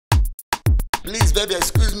Please, baby,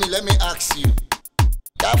 excuse me, let me ask you.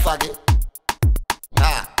 That faggot?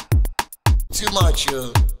 Ah, too much,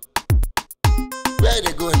 yo. Where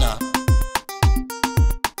they go now?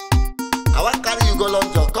 I want to carry you go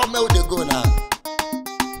London. Come here, they go now.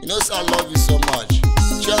 You know, so I love you so much.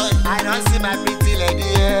 Joy, I don't see my pretty lady.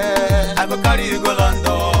 Yeah. I go carry you go London.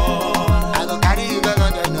 I go carry you go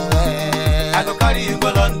London. I go carry you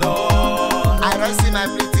go London. I don't see my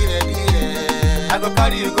pretty lady. Yeah. I go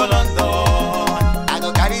carry you go London. I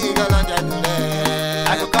go carry you go London.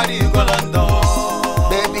 I go carry you go London.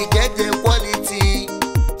 Baby, get the quality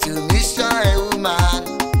to mission a woman.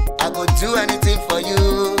 I go do anything for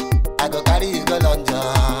you. I go carry you go London.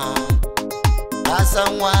 As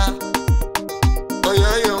someone, oh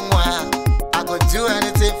yo moi, I go do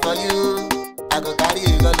anything for you. I go carry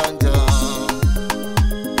you go London.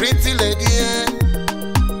 Pretty lady,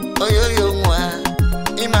 oh yo moi,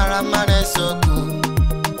 imara mane so cool,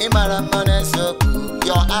 imara mane so cool.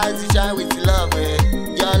 Your eyes shine with love, eh?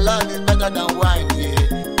 Your love is better than wine,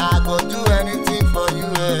 eh? I go do anything for you,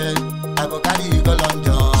 eh? I go carry you go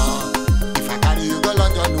London. If I carry you go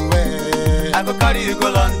London, eh? I go carry you go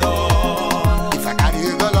London. If I carry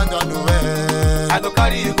you go London, eh? I go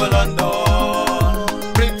carry you go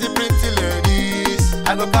London. Pretty ladies,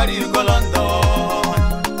 I go carry you go London.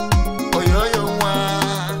 oh yo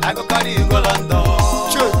moi, I go carry you go London.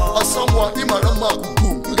 Che, asamwa imara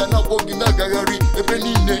makuku, nga na bogi na gagari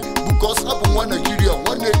ebenine, because abu wa Nigeria,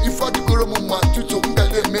 one ifa dikoro mu ma tutu nga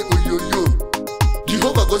le me oyoyo.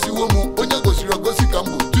 Jehovah gosi womu, onya gosi ragosi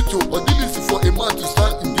kambo, tutu odilisi for a man to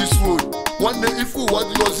stand in this road. One day if you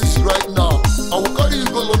want yours is right now, I will carry you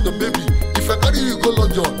go London, baby. If I carry you go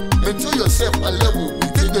London, maintain yourself a level. We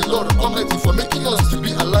thank the Lord Almighty for making us to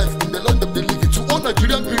be alive in the land of the living. To all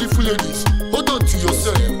Nigerian beautiful ladies, hold on to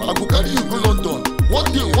yourself. I will carry you go London. One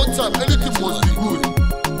day, one time, anything must be good.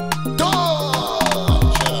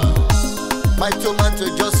 My tomato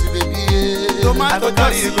just baby. I go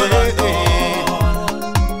carry you go London.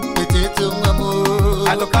 Potato mamo.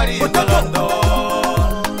 I go carry you go London.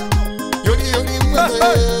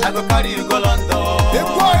 I go carry you go London.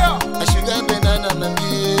 I sugar banana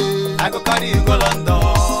mami. I go carry you go London.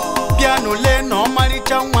 Piano le no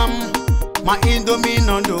maricha wam, ma indomie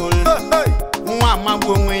no dol. Mama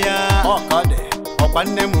bongwe ya. Oh God.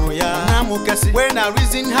 Opane mu ya. Na mu kesi. When I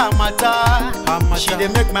reason her matter, she dey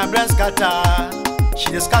make my breast scatter.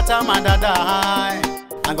 She dey scatter my dada.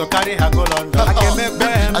 I go carry her go London. I can make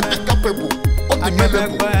them. I think capable.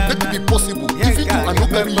 Unbelievable. Let it be possible. If you do, I no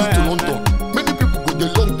carry you to London. Many people go the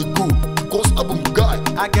long they go because I'm a guy.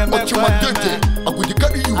 But you my dirty. I go to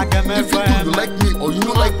carry you. If you do, you like me or you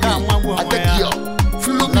don't like me, I take you out.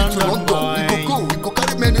 Follow me to London. We go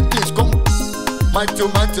carry many things. Come, my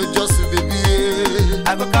tomato just baby.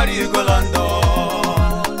 I go carry you go London.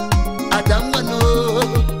 I don't want no.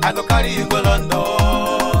 I go carry you go London.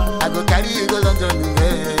 I go carry you go London.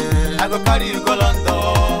 I go carry you go London.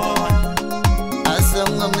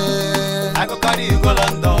 I go carry you go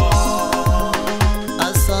London.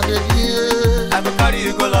 I go carry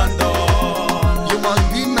you go London. You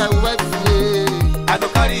must be my wife, yeah. I go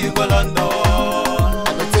carry you go London.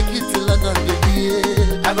 I go take you to London,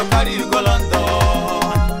 baby. I go carry you go London.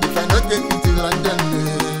 If I not take you to London,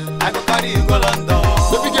 yeah. I go carry you go London.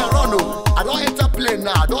 Baby girl, run, oh. I don't enter play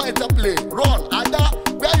now. Don't enter play. Run, Ada.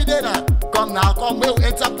 Where you there now? Come now, come. We'll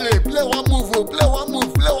enter play. Play one move, oh. Play one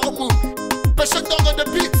move. Play one move. Pressure dog on the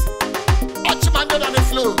beat. Archman on the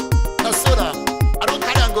floor. That's soda. I don't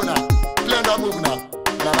carry and go now. Play that move now.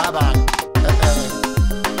 Bye bye.